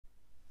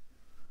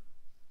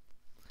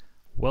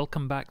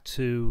Welcome back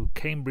to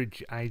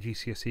Cambridge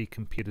IGCSE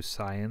Computer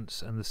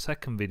Science and the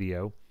second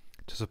video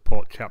to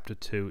support Chapter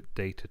 2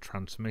 Data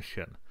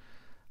Transmission.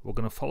 We're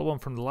going to follow on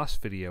from the last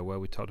video where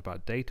we talked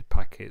about data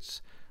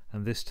packets,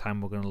 and this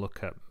time we're going to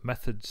look at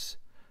methods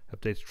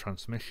of data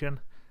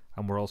transmission,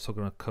 and we're also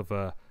going to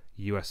cover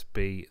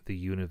USB, the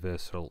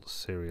Universal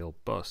Serial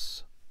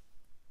Bus.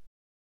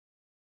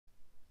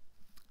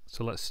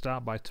 So let's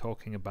start by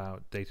talking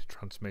about data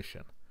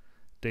transmission.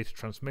 Data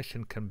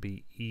transmission can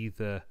be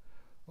either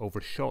over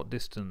a short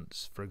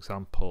distance, for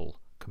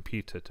example,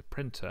 computer to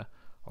printer,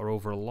 or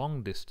over a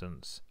long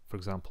distance, for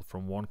example,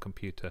 from one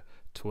computer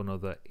to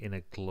another in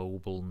a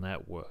global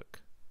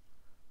network.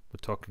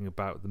 We're talking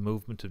about the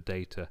movement of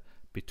data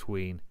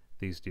between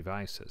these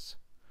devices.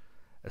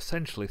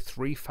 Essentially,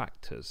 three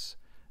factors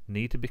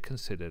need to be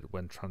considered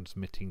when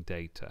transmitting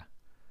data.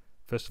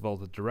 First of all,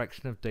 the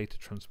direction of data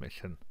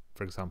transmission.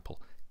 For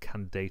example,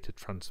 can data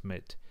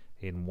transmit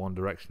in one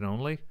direction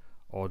only,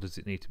 or does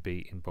it need to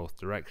be in both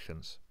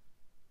directions?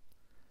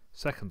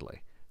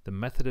 Secondly, the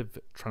method of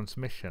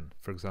transmission,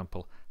 for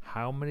example,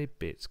 how many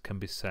bits can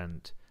be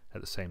sent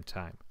at the same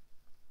time.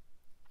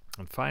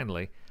 And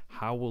finally,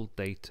 how will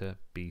data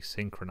be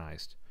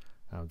synchronized?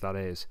 That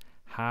is,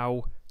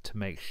 how to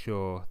make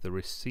sure the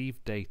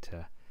received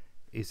data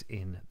is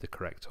in the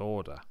correct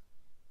order.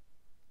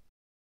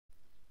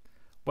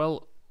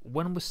 Well,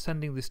 when we're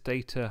sending this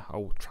data,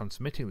 or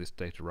transmitting this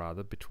data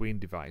rather, between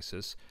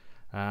devices,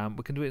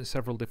 we can do it in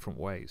several different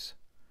ways.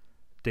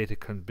 Data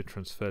can be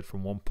transferred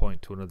from one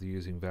point to another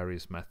using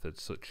various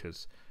methods such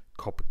as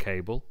copper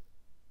cable,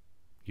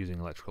 using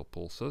electrical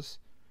pulses,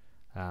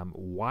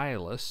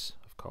 wireless,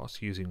 of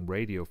course, using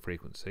radio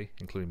frequency,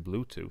 including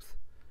Bluetooth,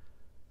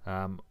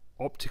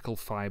 optical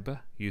fiber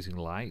using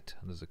light,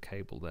 and there's a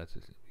cable there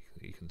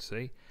you can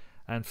see,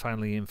 and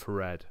finally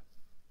infrared.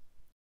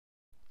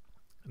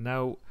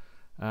 Now,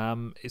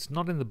 it's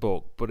not in the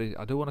book, but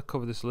I do want to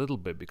cover this a little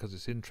bit because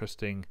it's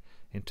interesting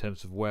in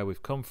terms of where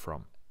we've come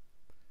from.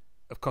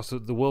 Of course,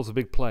 the world's a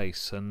big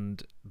place,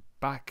 and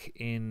back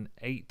in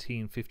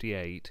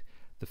 1858,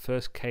 the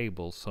first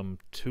cable, some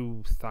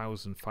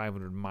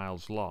 2,500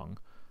 miles long,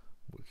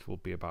 which will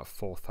be about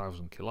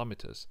 4,000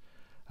 kilometres,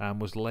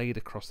 was laid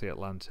across the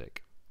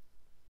Atlantic.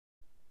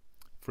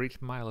 For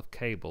each mile of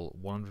cable,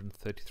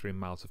 133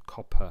 miles of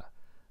copper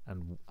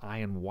and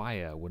iron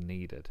wire were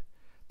needed.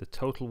 The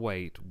total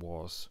weight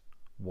was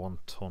 1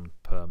 ton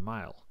per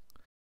mile.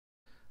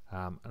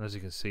 And as you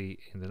can see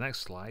in the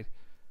next slide,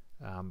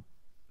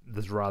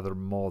 there's rather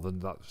more than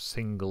that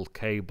single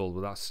cable,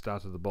 but that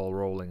started the ball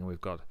rolling, and we've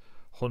got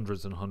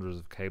hundreds and hundreds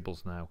of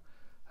cables now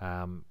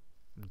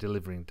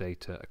delivering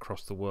data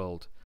across the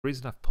world. The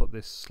reason I've put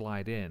this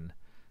slide in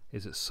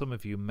is that some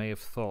of you may have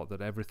thought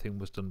that everything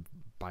was done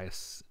by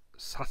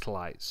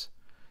satellites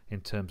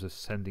in terms of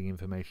sending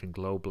information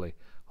globally.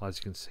 Well, as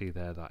you can see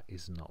there, that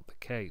is not the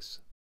case.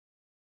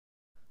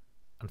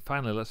 And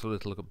finally, let's have a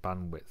little look at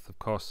bandwidth. Of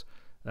course,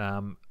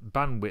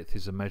 bandwidth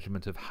is a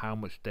measurement of how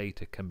much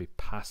data can be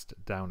passed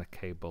down a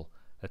cable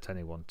at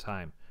any one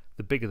time.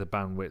 The bigger the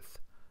bandwidth,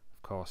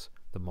 of course,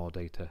 the more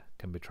data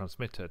can be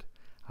transmitted.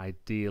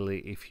 Ideally,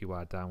 if you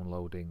are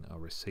downloading or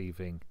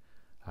receiving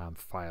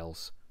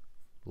files,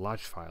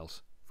 large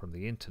files from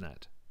the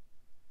internet.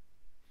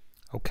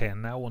 Okay,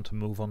 and now I want to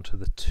move on to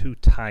the two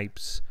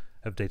types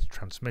of data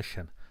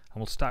transmission, and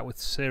we'll start with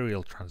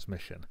serial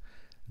transmission.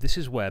 This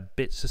is where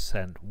bits are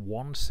sent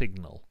one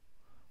signal,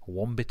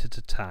 one bit at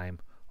a time,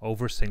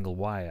 over a single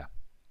wire.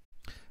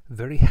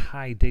 Very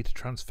high data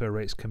transfer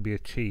rates can be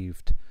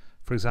achieved.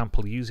 For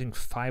example, using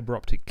fiber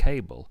optic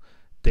cable,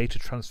 data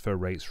transfer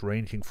rates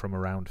ranging from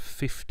around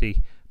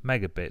 50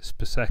 megabits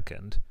per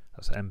second,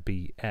 that's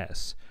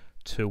MBS,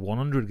 to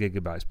 100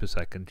 gigabytes per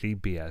second,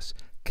 GBS,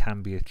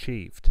 can be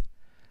achieved.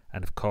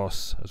 And of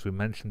course, as we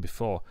mentioned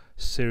before,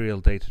 serial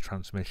data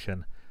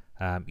transmission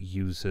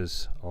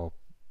uses, or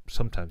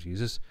sometimes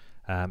uses,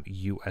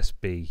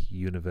 USB,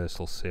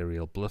 Universal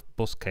Serial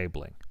Bus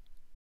cabling.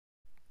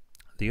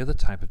 The other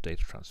type of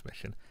data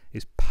transmission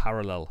is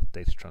parallel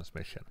data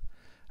transmission,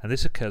 and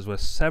this occurs where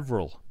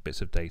several bits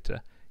of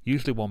data,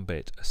 usually one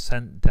bit, are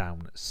sent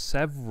down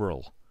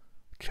several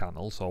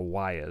channels or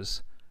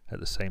wires at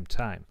the same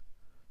time,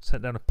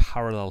 sent down a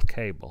parallel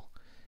cable.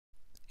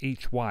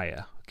 Each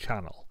wire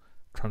channel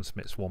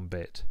transmits one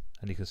bit,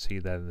 and you can see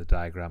there in the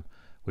diagram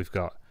we've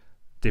got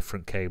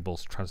different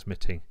cables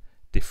transmitting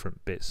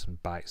different bits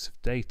and bytes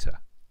of data.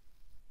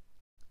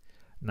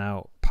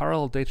 Now,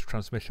 parallel data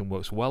transmission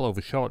works well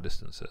over short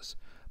distances,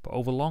 but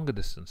over longer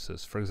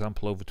distances, for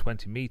example over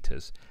 20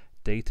 meters,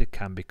 data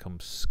can become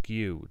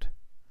skewed.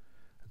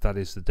 That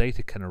is, the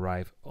data can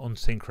arrive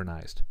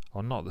unsynchronized,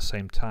 or not at the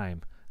same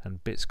time,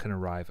 and bits can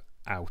arrive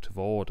out of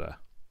order.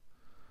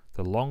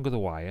 The longer the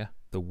wire,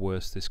 the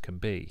worse this can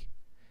be.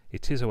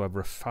 It is,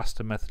 however, a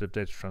faster method of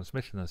data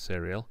transmission than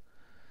serial.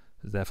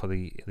 Therefore,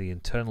 the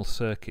internal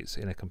circuits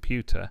in a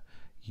computer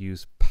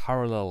use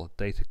parallel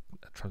data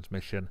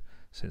transmission,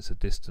 since the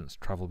distance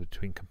travelled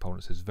between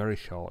components is very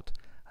short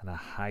and a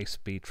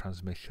high-speed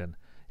transmission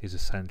is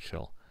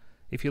essential.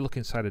 If you look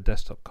inside a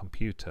desktop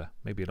computer,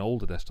 maybe an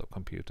older desktop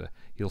computer,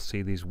 you'll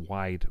see these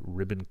wide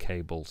ribbon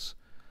cables.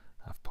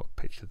 I've put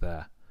a picture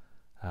there,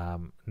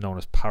 known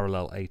as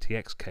parallel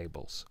ATX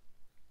cables.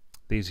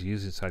 These are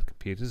used inside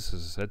computers,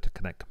 as I said, to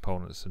connect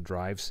components and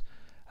drives,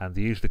 and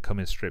they usually come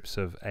in strips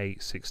of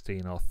 8,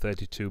 16 or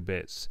 32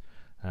 bits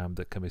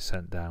that can be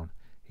sent down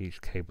each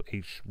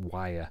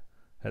wire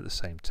at the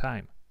same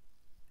time.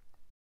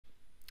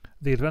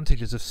 The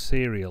advantages of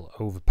serial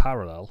over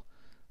parallel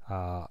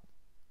are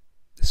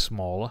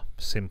smaller,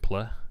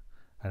 simpler,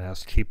 and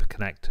has cheaper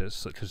connectors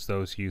such as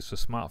those used for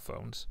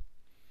smartphones.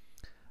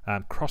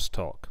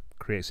 Crosstalk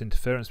creates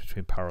interference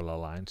between parallel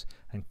lines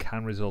and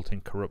can result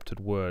in corrupted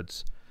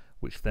words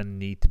which then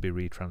need to be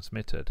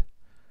retransmitted.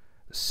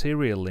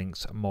 Serial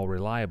links are more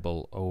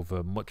reliable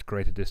over much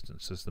greater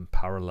distances than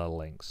parallel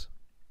links.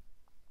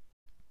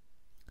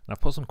 And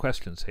I've put some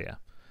questions here.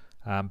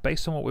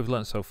 Based on what we've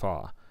learned so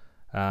far,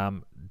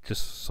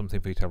 just something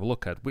for you to have a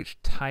look at.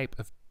 Which type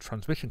of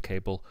transmission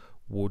cable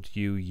would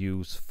you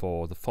use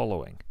for the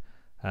following?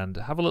 And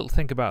have a little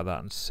think about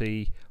that and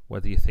see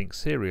whether you think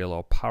serial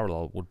or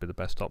parallel would be the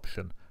best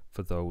option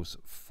for those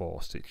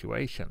 4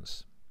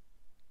 situations.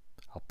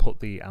 I'll put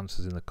the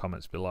answers in the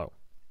comments below.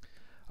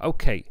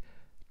 Okay,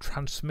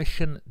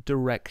 transmission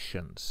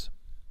directions.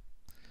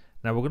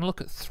 Now we're going to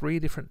look at 3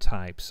 different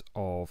types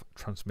of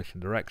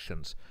transmission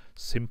directions: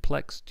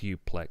 simplex,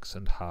 duplex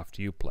and half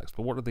duplex.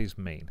 But what do these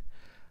mean?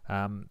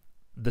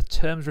 The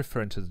terms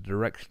referring to the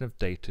direction of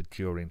data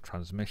during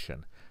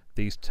transmission.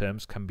 These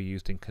terms can be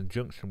used in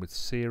conjunction with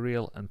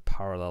serial and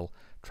parallel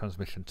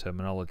transmission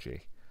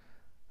terminology.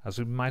 As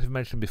we might have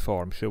mentioned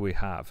before, I'm sure we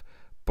have,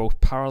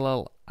 both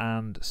parallel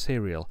and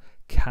serial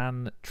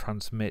can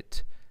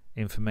transmit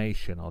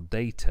information or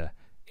data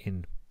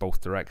in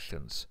both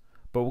directions,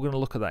 but we're going to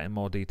look at that in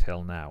more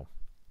detail now.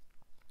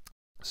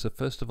 So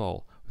first of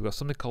all, we've got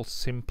something called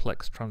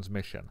simplex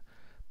transmission.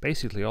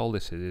 Basically all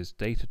this is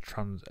data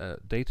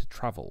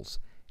travels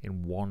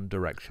in one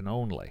direction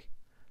only.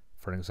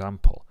 For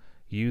example,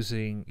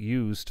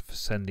 used for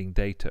sending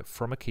data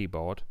from a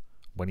keyboard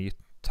when you're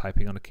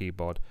typing on a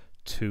keyboard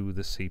to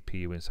the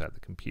CPU inside the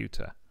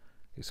computer.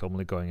 It's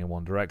only going in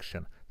one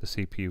direction. The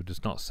CPU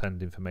does not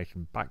send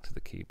information back to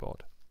the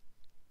keyboard.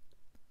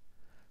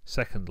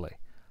 Secondly,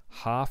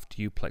 half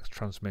duplex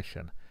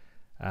transmission.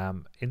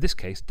 In this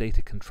case,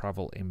 data can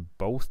travel in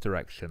both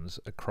directions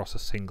across a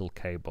single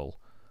cable,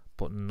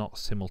 but not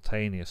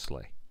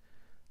simultaneously.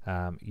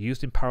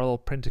 Used in parallel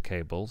printer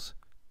cables,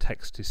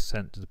 text is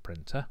sent to the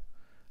printer,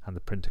 and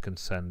the printer can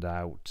send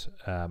out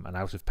an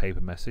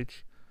out-of-paper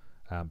message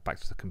back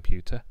to the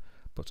computer,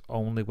 but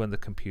only when the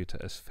computer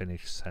has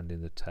finished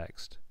sending the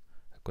text.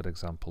 A good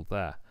example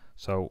there.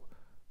 So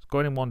it's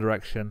going in one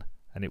direction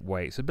and it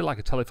waits. A bit like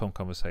a telephone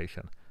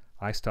conversation.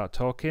 I start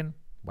talking,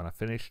 when I've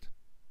finished,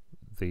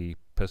 the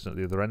person at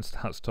the other end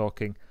starts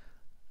talking,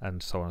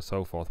 and so on and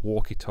so forth.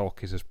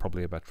 Walkie-talkies is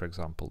probably a better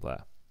example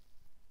there.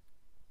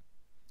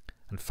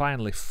 And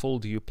finally, full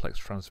duplex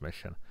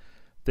transmission.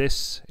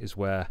 This is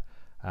where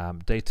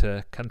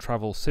data can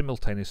travel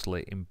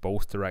simultaneously in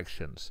both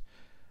directions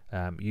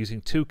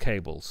using 2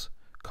 cables,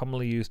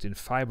 commonly used in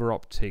fiber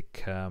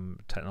optic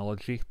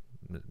technology,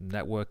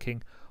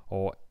 networking,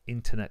 or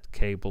internet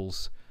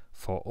cables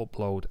for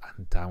upload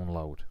and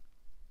download.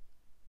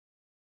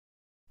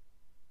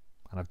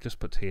 And I've just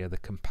put here the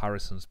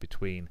comparisons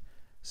between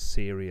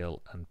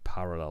serial and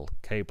parallel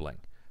cabling.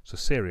 So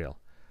serial,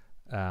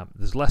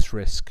 there's less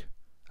risk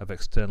of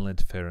external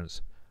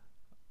interference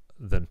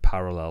than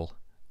parallel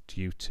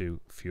due to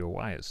fewer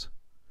wires.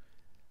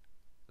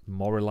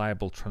 More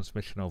reliable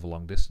transmission over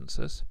long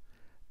distances.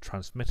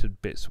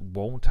 Transmitted bits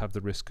won't have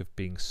the risk of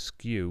being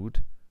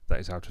skewed, that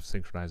is out of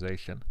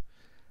synchronization.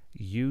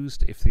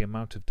 Used if the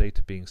amount of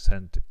data being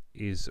sent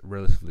is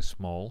relatively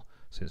small,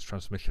 since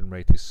transmission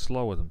rate is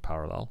slower than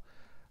parallel.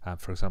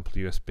 For example,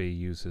 USB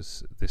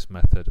uses this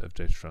method of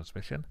data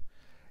transmission.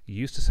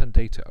 Used to send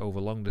data over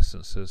long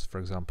distances, for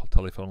example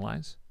telephone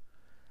lines.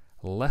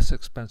 Less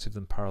expensive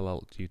than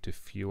parallel due to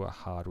fewer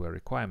hardware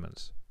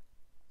requirements.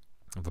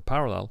 And for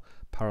parallel,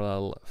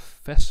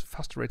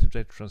 faster rate of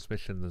data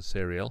transmission than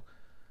serial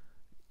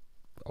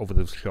over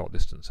those short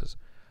distances.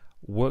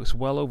 Works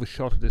well over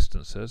shorter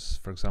distances,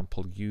 for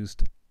example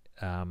used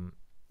in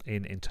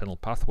internal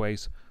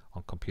pathways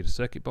on computer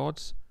circuit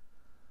boards.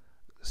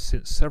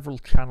 Since several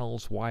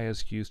channels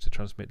wires used to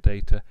transmit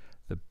data,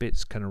 the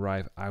bits can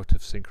arrive out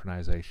of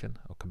synchronization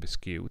or can be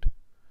skewed.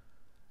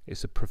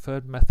 It's a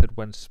preferred method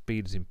when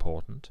speed is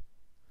important.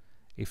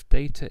 If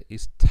data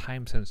is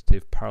time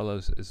sensitive, parallel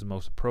is the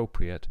most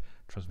appropriate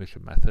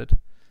transmission method.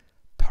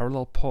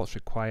 Parallel ports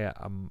require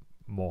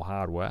more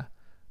hardware,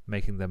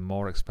 making them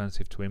more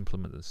expensive to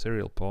implement than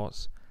serial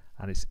ports,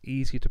 and it's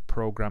easier to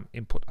program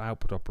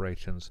input-output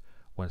operations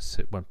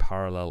when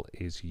parallel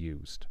is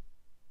used.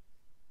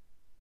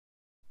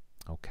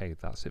 Okay,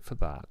 that's it for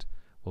that.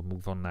 We'll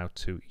move on now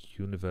to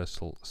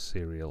Universal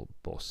Serial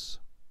Bus.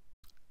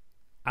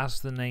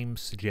 As the name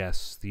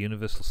suggests, the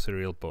Universal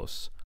Serial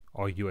Bus,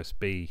 or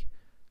USB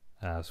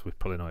as we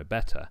probably know it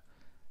better,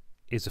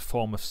 is a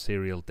form of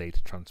serial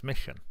data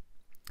transmission.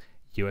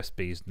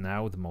 USB is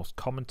now the most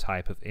common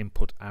type of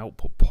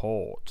input-output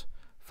port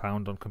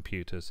found on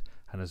computers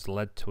and has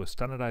led to a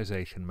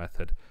standardization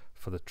method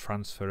for the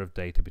transfer of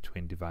data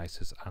between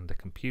devices and a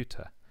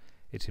computer.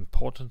 It's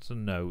important to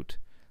note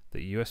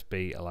that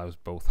USB allows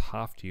both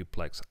half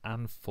duplex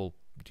and full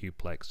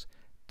duplex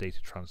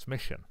data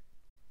transmission.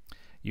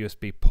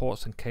 USB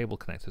ports and cable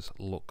connectors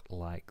look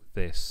like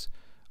this,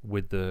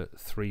 with the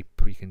three,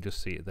 you can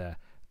just see it there,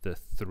 the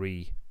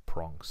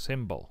three-prong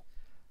symbol.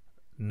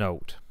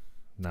 Note,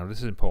 now this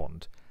is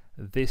important,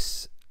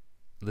 this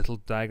little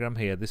diagram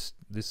here, this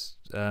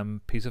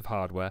piece of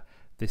hardware,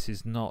 this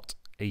is not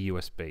a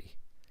USB.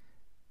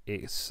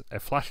 It's a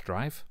flash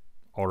drive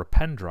or a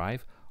pen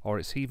drive, or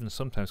it's even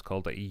sometimes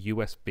called a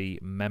USB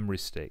memory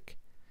stick.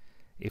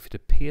 If it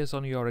appears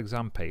on your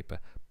exam paper,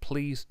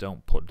 please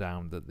don't put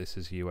down that this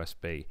is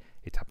USB.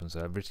 It happens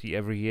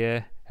every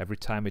year, every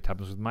time it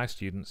happens with my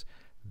students.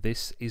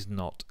 This is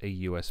not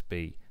a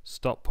USB.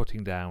 Stop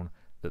putting down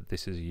that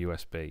this is a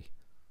USB.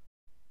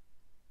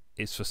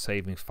 It's for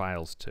saving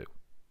files too.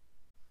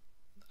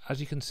 As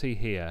you can see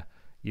here,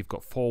 you've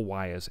got 4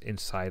 wires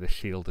inside a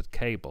shielded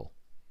cable,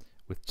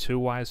 with 2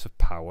 wires of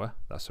power,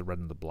 that's the red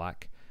and the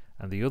black,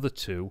 and the other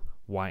 2,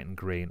 white and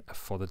green, are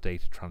for the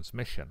data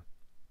transmission.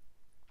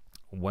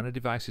 When a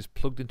device is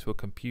plugged into a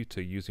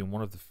computer using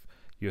one of the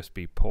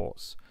USB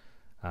ports,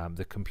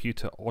 the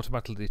computer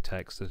automatically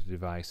detects that a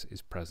device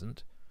is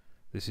present.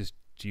 This is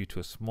due to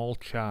a small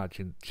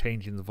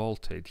change in the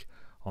voltage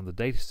on the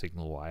data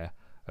signal wire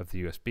of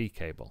the USB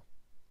cable.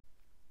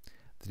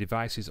 The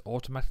device is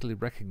automatically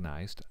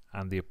recognized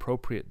and the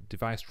appropriate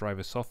device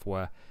driver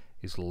software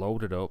is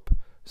loaded up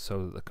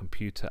so that the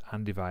computer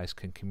and device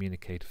can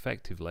communicate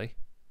effectively.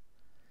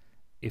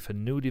 If a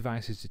new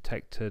device is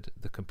detected,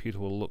 the computer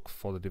will look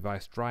for the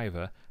device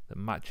driver that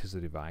matches the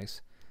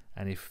device,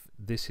 and if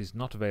this is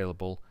not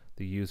available,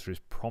 the user is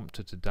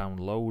prompted to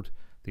download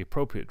the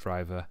appropriate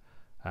driver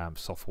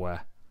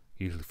software,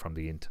 usually from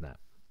the internet.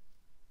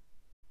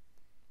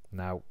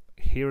 Now,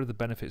 here are the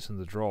benefits and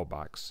the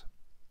drawbacks.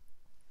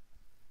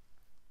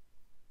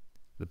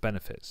 The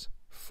benefits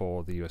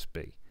for the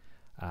USB.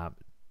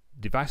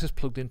 Devices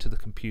plugged into the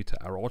computer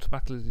are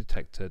automatically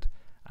detected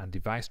and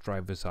device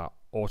drivers are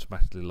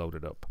automatically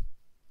loaded up.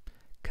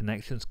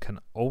 Connections can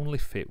only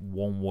fit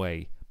one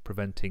way,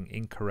 preventing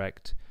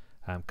incorrect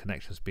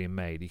connections being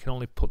made. You can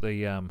only put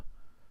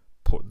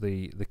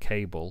the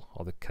cable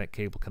or the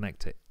cable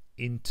connector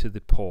into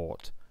the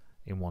port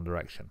in one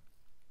direction.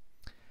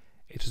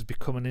 It has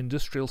become an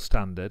industrial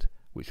standard,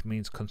 which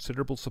means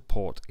considerable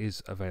support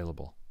is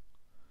available.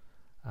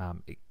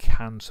 It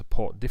can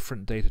support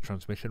different data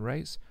transmission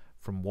rates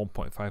from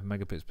 1.5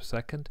 megabits per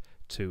second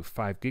to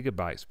 5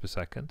 gigabytes per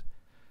second.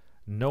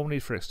 No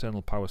need for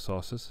external power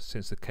sources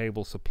since the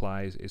cable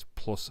supplies is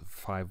plus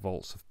 5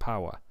 volts of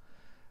power.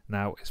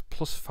 Now it's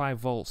plus 5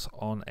 volts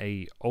on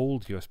a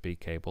old USB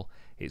cable,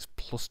 it's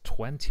plus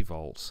 20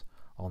 volts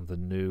on the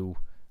new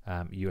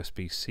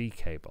USB-C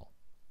cable,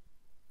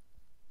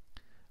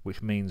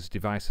 which means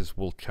devices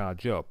will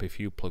charge up. If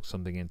you plug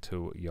something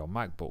into your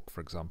MacBook,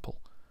 for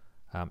example,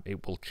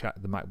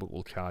 the MacBook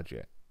will charge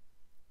it.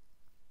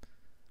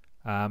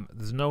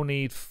 There's no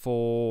need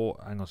for,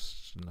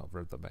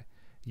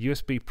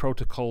 USB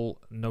protocol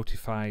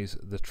notifies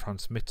the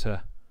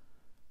transmitter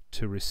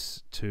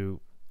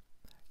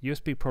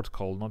USB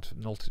protocol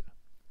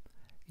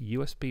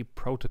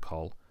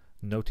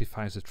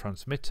notifies the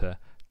transmitter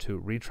to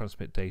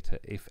retransmit data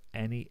if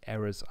any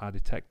errors are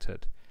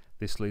detected.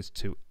 This leads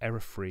to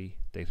error-free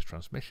data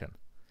transmission.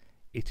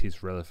 It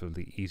is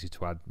relatively easy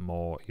to add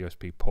more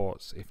USB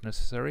ports if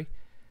necessary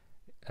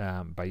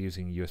by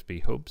using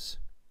USB hubs.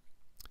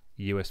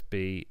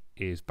 USB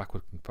is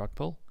backward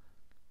compatible.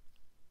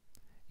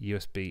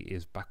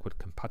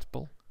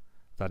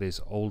 That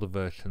is, older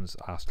versions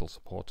are still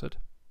supported.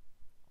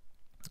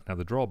 Now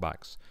the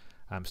drawbacks.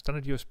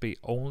 Standard USB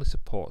only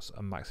supports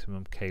a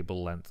maximum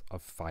cable length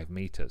of 5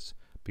 meters.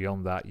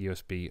 Beyond that,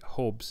 USB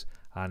hubs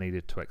are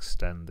needed to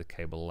extend the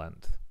cable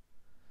length.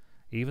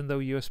 Even though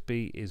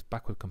USB is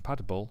backward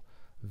compatible,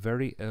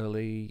 very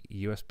early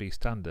USB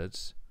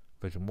standards,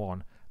 version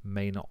 1,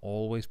 may not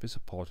always be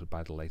supported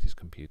by the latest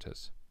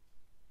computers.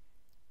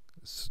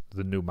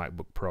 The new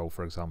MacBook Pro,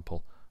 for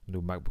example,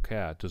 new MacBook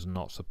Air does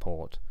not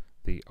support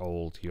the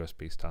old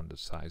USB standard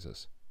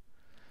sizes.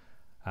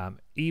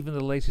 Even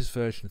the latest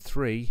version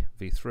 3,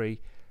 V3,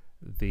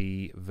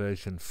 the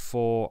version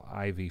 4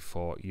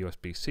 IV4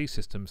 USB-C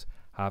systems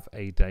have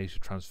a data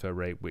transfer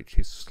rate which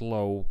is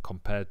slow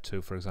compared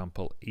to, for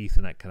example,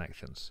 Ethernet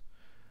connections.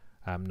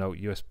 Note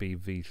USB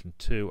version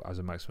 2 has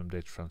a maximum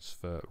data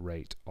transfer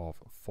rate of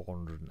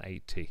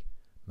 480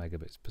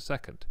 megabits per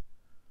second.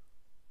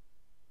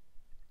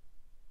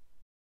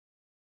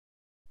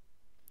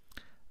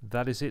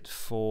 That is it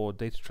for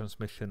data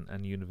transmission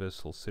and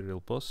universal serial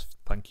bus.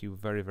 Thank you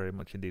very, very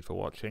much indeed for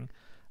watching.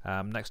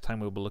 Next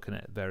time we'll be looking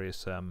at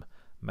various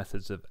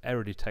methods of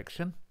error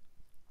detection.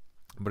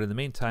 But in the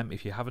meantime,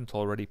 if you haven't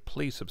already,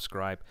 please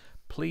subscribe.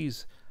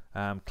 Please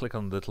click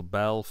on the little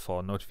bell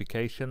for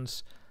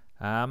notifications.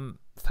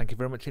 thank you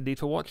very much indeed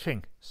for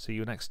watching. See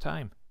you next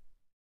time.